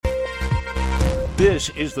This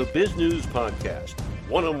is the Biz News Podcast,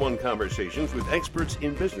 one-on-one conversations with experts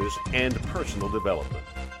in business and personal development.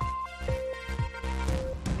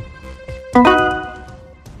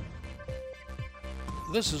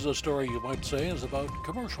 This is a story you might say is about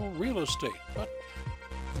commercial real estate, but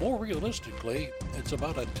more realistically, it's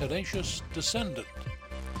about a tenacious descendant.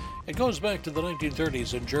 It goes back to the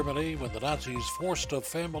 1930s in Germany when the Nazis forced a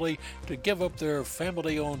family to give up their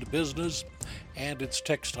family-owned business and its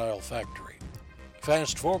textile factory.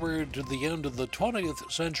 Fast forward to the end of the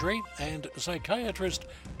 20th century, and psychiatrist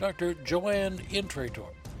Dr. Joanne Intrator,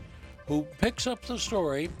 who picks up the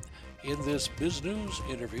story in this Biz News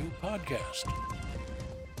interview podcast.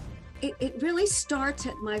 It really starts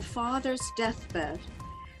at my father's deathbed.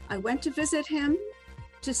 I went to visit him,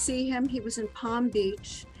 to see him. He was in Palm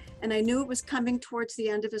Beach, and I knew it was coming towards the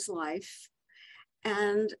end of his life.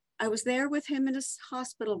 And I was there with him in his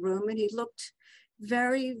hospital room, and he looked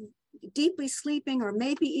very deeply sleeping, or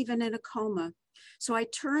maybe even in a coma. So I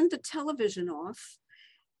turned the television off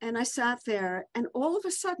and I sat there, and all of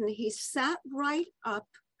a sudden he sat right up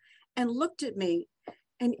and looked at me,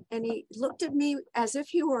 and he looked at me as if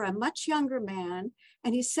he were a much younger man.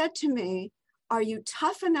 And he said to me, "Are you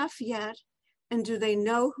tough enough yet? And do they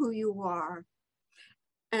know who you are?"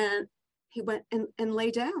 And he went and lay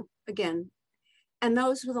down again. And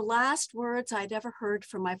those were the last words I'd ever heard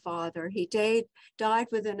from my father. He died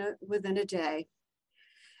within a day.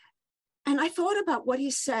 And I thought about what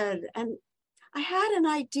he said, and I had an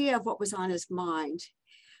idea of what was on his mind.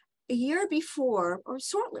 A year before, or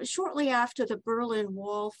shortly after the Berlin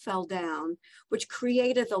Wall fell down, which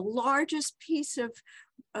created the largest piece of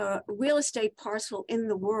real estate parcel in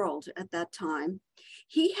the world at that time,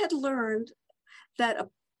 he had learned that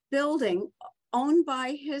a building owned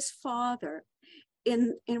by his father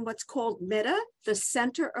in what's called Mitte, the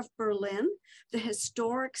center of Berlin, the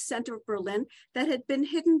historic center of Berlin that had been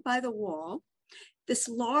hidden by the wall, this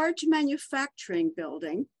large manufacturing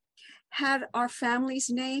building had our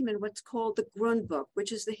family's name in what's called the Grundbuch,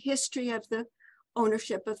 which is the history of the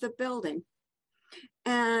ownership of the building.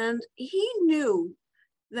 And he knew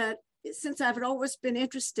that since I've always been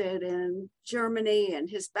interested in Germany and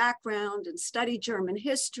his background and studied German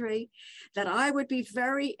history, that I would be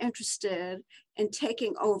very interested in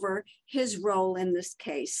taking over his role in this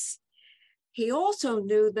case. He also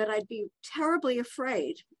knew that I'd be terribly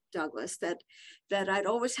afraid, Douglas, that I'd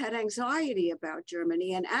always had anxiety about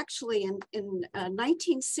Germany. And actually in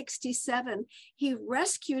 1967, he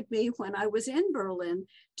rescued me when I was in Berlin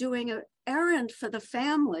doing an errand for the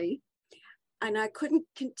family, and I couldn't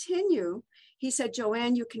continue. He said,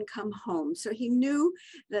 "Joanne, you can come home." So he knew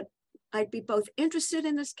that I'd be both interested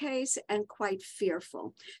in this case and quite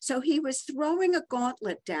fearful. So he was throwing a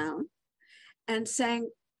gauntlet down and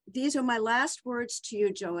saying, "These are my last words to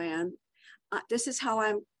you, Joanne. This is how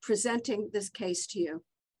I'm presenting this case to you."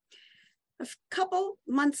 A couple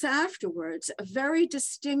months afterwards, a very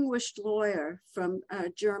distinguished lawyer from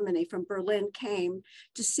Germany, from Berlin, came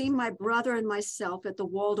to see my brother and myself at the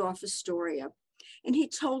Waldorf Astoria. And he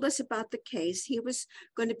told us about the case. He was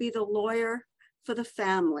going to be the lawyer for the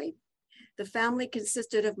family. The family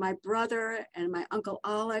consisted of my brother and my uncle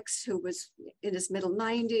Alex, who was in his middle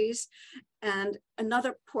 90s, and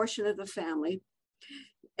another portion of the family.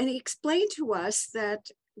 And he explained to us that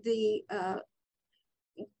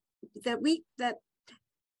there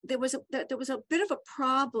was a bit of a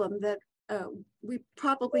problem that we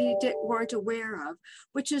probably weren't aware of,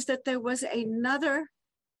 which is that there was another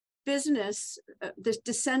business, the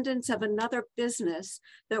descendants of another business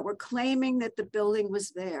that were claiming that the building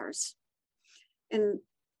was theirs. And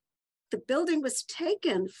the building was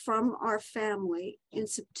taken from our family in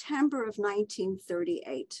September of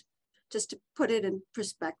 1938, just to put it in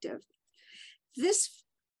perspective. These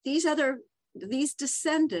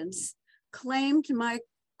descendants claimed my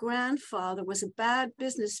grandfather was a bad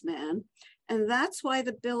businessman, and that's why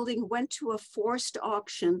the building went to a forced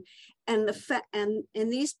auction, and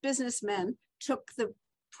these businessmen took the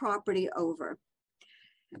property over.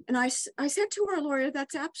 And I said to our lawyer,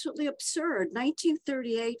 "That's absolutely absurd.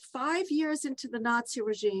 1938, 5 years into the Nazi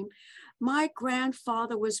regime, my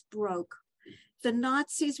grandfather was broke. The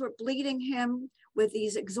Nazis were bleeding him with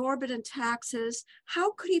these exorbitant taxes.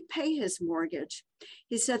 How could he pay his mortgage?"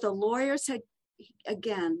 He said, "The lawyer said,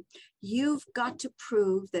 again, you've got to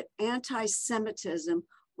prove that anti-Semitism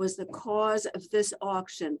was the cause of this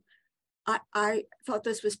auction." I thought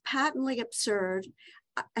this was patently absurd.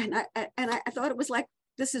 And I thought it was like,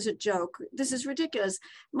 this is a joke. This is ridiculous.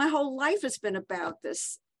 My whole life has been about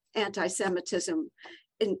this anti-Semitism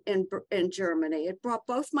in Germany. It brought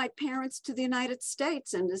both my parents to the United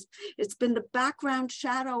States, and it's been the background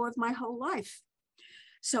shadow of my whole life.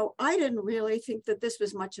 So I didn't really think that this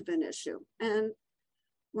was much of an issue. And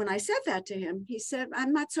when I said that to him, he said,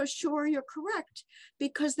 I'm not so sure you're correct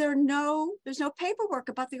because there's no paperwork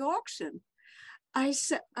about the auction. I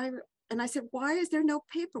said, why is there no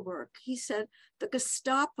paperwork? He said, the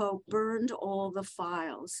Gestapo burned all the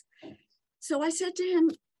files. So I said to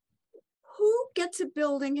him, who gets a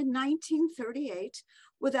building in 1938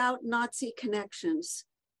 without Nazi connections?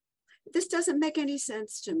 This doesn't make any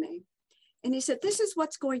sense to me. And he said, this is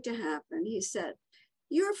what's going to happen. He said,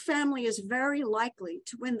 your family is very likely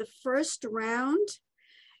to win the first round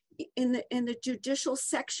in the judicial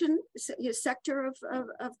sector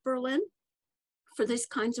of Berlin for these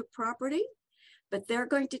kinds of property, but they're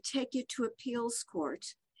going to take you to appeals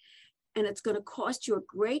court, and it's going to cost you a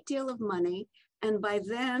great deal of money. And by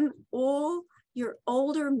then, all your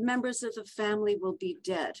older members of the family will be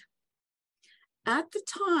dead. At the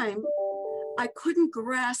time, I couldn't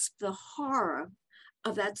grasp the horror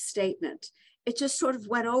of that statement. It just sort of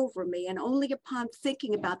went over me. And only upon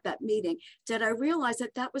thinking about that meeting did I realize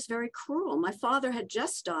that that was very cruel. My father had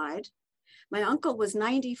just died. My uncle was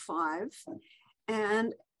 95.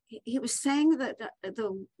 And he was saying that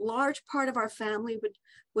the large part of our family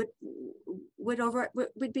would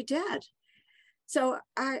be dead. So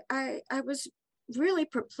I was really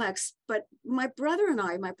perplexed. But my brother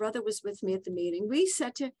was with me at the meeting. We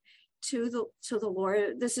said to the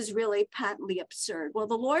lawyer, this is really patently absurd. Well,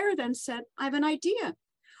 the lawyer then said, I have an idea.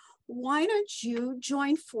 Why don't you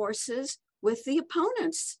join forces with the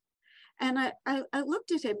opponents? And I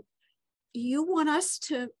looked at him. You want us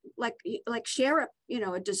to like share a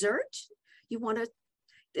dessert? You want to?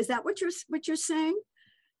 Is that what you're saying?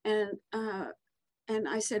 And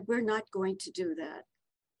I said, we're not going to do that.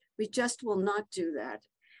 We just will not do that.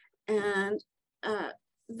 And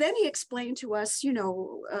then he explained to us,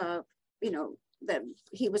 that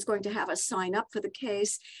he was going to have us sign up for the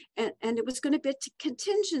case, and it was going to be a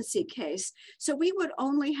contingency case. So we would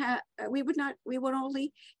only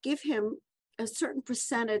give him a certain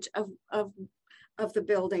percentage of the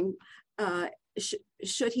building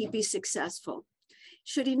should he be successful.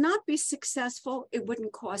 Should he not be successful, it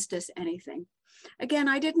wouldn't cost us anything. Again,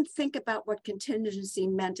 I didn't think about what contingency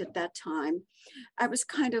meant at that time. I was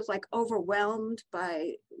kind of like overwhelmed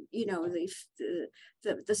by,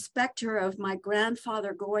 the specter of my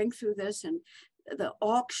grandfather going through this and the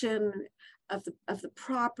auction of the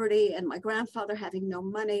property, and my grandfather having no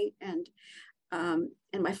money, and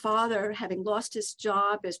my father having lost his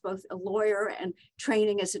job as both a lawyer and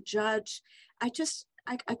training as a judge. I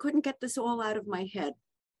couldn't get this all out of my head.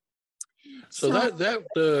 So that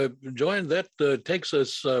takes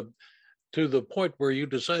us to the point where you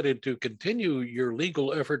decided to continue your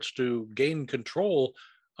legal efforts to gain control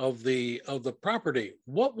of the property.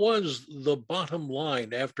 What was the bottom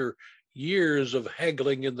line after years of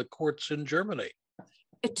haggling in the courts in Germany?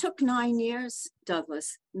 It took 9 years,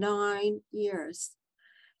 Douglas, 9 years.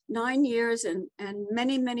 9 years and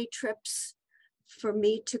many, many trips for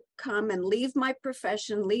me to come and leave my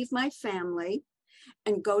profession, leave my family,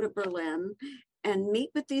 and go to Berlin and meet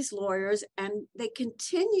with these lawyers. And they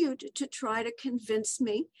continued to try to convince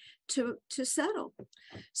me to settle.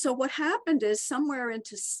 So what happened is somewhere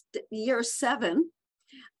into year 7,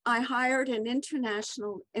 I hired an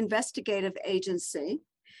international investigative agency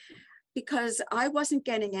because I wasn't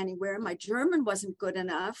getting anywhere. My German wasn't good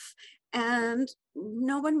enough, and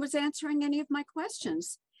no one was answering any of my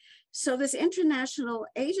questions. So this international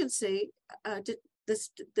agency,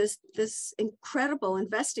 this incredible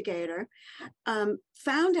investigator,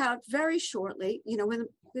 found out very shortly,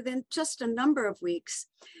 within just a number of weeks,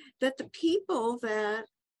 that the people that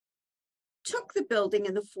took the building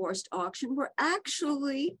in the forced auction were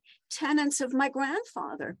actually tenants of my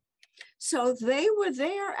grandfather. So they were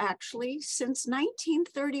there actually since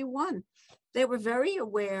 1931. They were very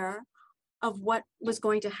aware of what was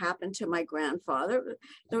going to happen to my grandfather.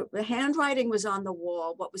 The handwriting was on the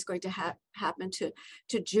wall, what was going to happen to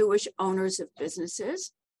Jewish owners of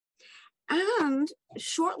businesses. And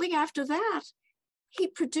shortly after that, he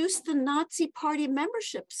produced the Nazi Party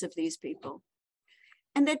memberships of these people.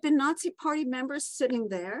 And they'd been Nazi Party members sitting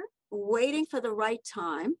there, waiting for the right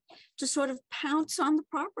time to sort of pounce on the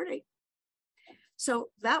property. So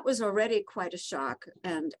that was already quite a shock.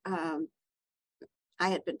 And I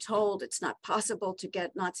had been told it's not possible to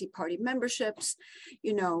get Nazi Party memberships,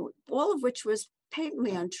 all of which was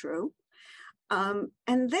patently untrue. And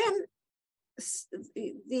then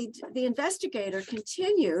the investigator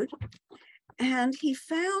continued, and he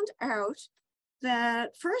found out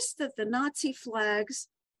that first that the Nazi flags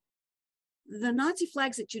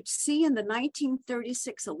that you'd see in the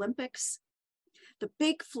 1936 Olympics, the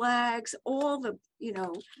big flags, all the,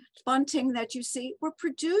 bunting that you see were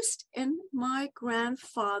produced in my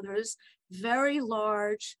grandfather's very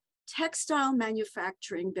large textile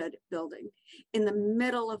manufacturing building in the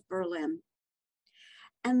middle of Berlin.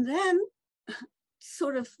 And then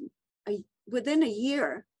sort of within a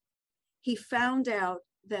year, he found out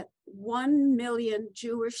that 1 million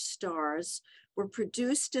Jewish stars were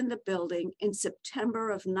produced in the building in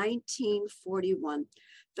September of 1941.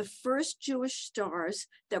 The first Jewish stars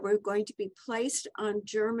that were going to be placed on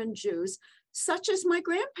German Jews, such as my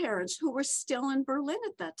grandparents, who were still in Berlin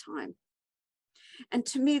at that time. And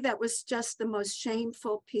to me, that was just the most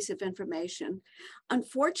shameful piece of information.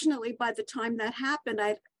 Unfortunately, by the time that happened,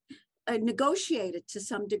 I negotiated to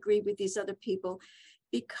some degree with these other people,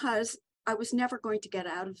 because I was never going to get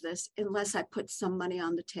out of this unless I put some money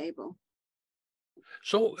on the table.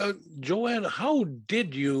 So, Joanne, how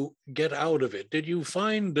did you get out of it? Did you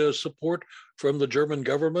find support from the German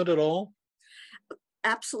government at all?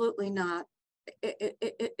 Absolutely not.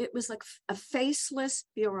 It was like a faceless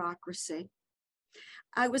bureaucracy.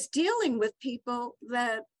 I was dealing with people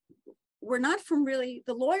that were not from really,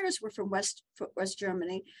 the lawyers were from West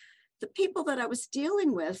Germany. The people that I was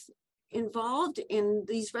dealing with involved in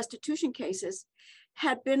these restitution cases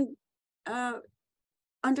had been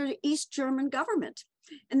under the East German government,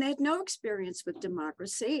 and they had no experience with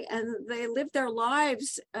democracy, and they lived their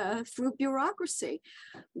lives through bureaucracy.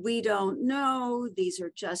 We don't know, these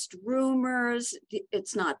are just rumors,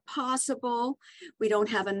 it's not possible, we don't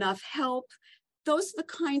have enough help. Those are the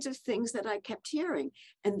kinds of things that I kept hearing,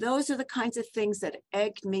 and those are the kinds of things that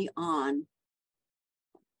egged me on.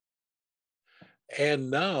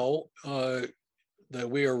 And now that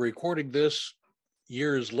we are recording this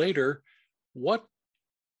years later,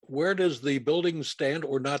 where does the building stand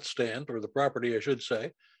or not stand, or the property, I should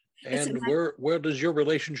say, and where does your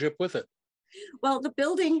relationship with it? Well, the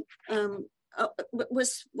building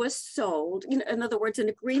was sold. In other words, an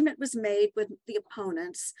agreement was made with the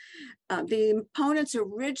opponents. The opponents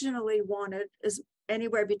originally wanted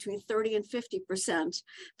anywhere between 30 and 50%.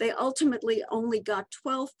 They ultimately only got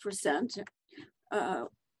 12%.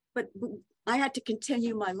 But I had to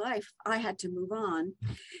continue my life. I had to move on.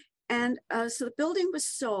 And so the building was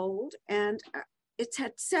sold, and it's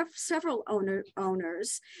had several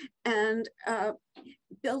owners, and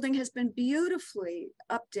building has been beautifully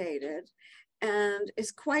updated and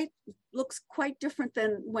looks quite different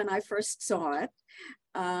than when I first saw it.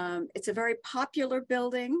 It's a very popular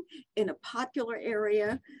building in a popular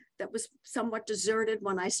area that was somewhat deserted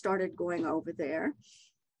when I started going over there.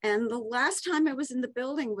 And the last time I was in the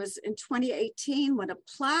building was in 2018, when a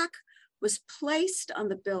plaque was placed on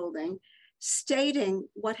the building stating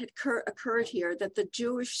what had occurred here, that the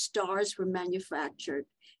Jewish stars were manufactured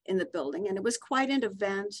in the building. And it was quite an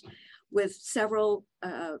event with several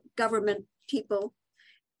government people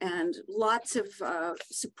and lots of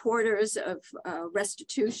supporters of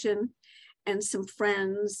restitution and some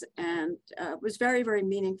friends. And it was very, very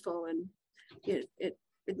meaningful, and it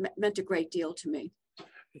meant a great deal to me.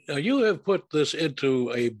 Now, you have put this into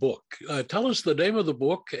a book. Tell us the name of the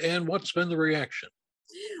book and what's been the reaction.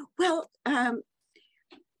 Well,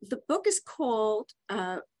 the book is called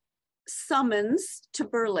Summons to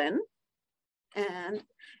Berlin. And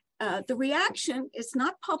the reaction is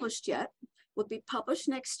not published yet, will be published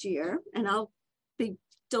next year. And I'll be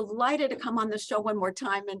delighted to come on the show one more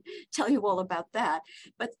time and tell you all about that.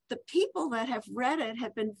 But the people that have read it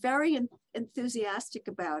have been very enthusiastic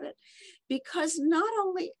about it, because not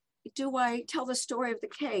only do I tell the story of the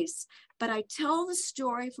case, but I tell the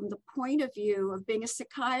story from the point of view of being a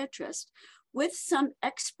psychiatrist with some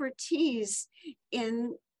expertise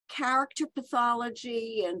in character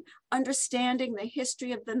pathology and understanding the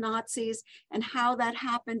history of the Nazis and how that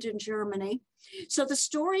happened in Germany. So the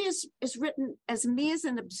story is written as me as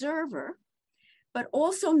an observer, but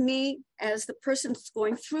also me as the person that's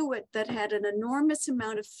going through it, that had an enormous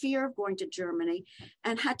amount of fear of going to Germany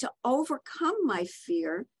and had to overcome my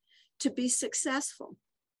fear to be successful.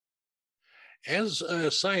 As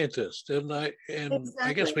a scientist, and exactly.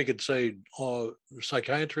 I guess we could say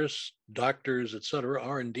psychiatrists, doctors, etc.,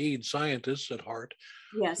 are indeed scientists at heart.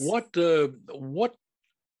 Yes.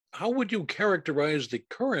 How would you characterize the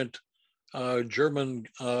current German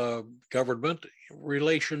government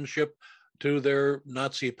relationship to their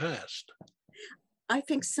Nazi past? I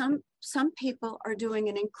think some people are doing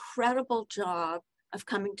an incredible job of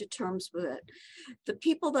coming to terms with it. The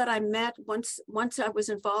people that I met once I was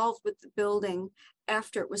involved with the building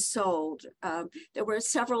after it was sold, there were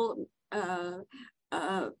several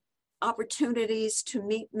opportunities to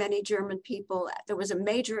meet many German people. There was a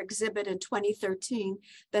major exhibit in 2013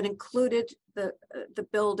 that included the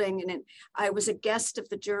building, and I was a guest of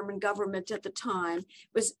the German government at the time.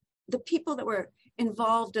 It was the people that were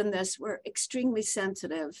involved in this were extremely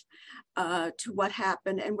sensitive to what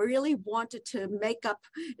happened, and really wanted to make up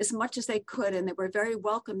as much as they could, and they were very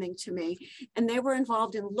welcoming to me. And they were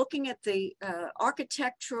involved in looking at the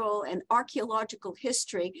architectural and archaeological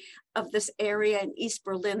history of this area in East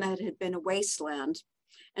Berlin that had been a wasteland,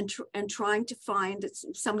 and trying to find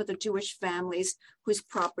some of the Jewish families whose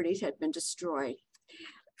properties had been destroyed.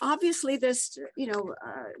 Obviously, there's,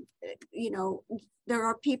 there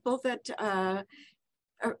are people that are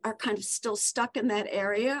kind of still stuck in that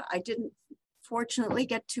area. I didn't, fortunately,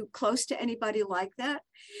 get too close to anybody like that.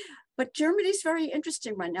 But Germany's very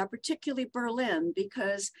interesting right now, particularly Berlin,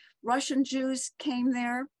 because Russian Jews came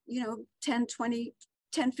there, 10,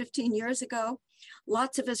 15 years ago.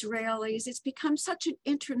 Lots of Israelis. It's become such an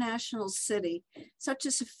international city, such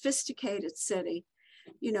a sophisticated city.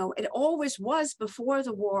 It always was before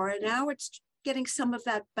the war, and now it's getting some of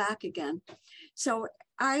that back again. So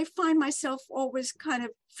I find myself always kind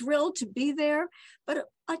of thrilled to be there, but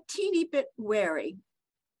a teeny bit wary.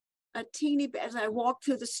 As I walk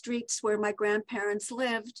through the streets where my grandparents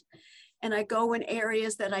lived, and I go in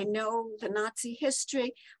areas that I know the Nazi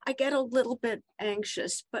history, I get a little bit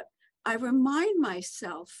anxious, but I remind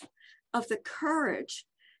myself of the courage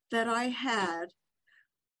that I had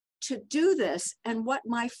to do this, and what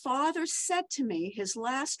my father said to me, his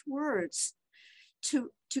last words,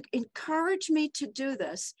 to encourage me to do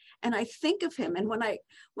this. And I think of him, and when I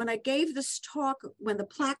gave this talk, when the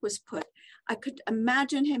plaque was put, I could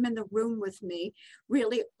imagine him in the room with me,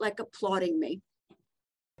 really like applauding me.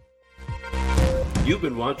 You've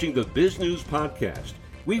been watching the Biz News Podcast.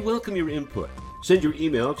 We welcome your input. Send your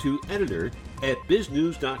email to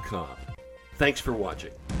editor@biznews.com. Thanks for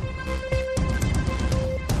watching.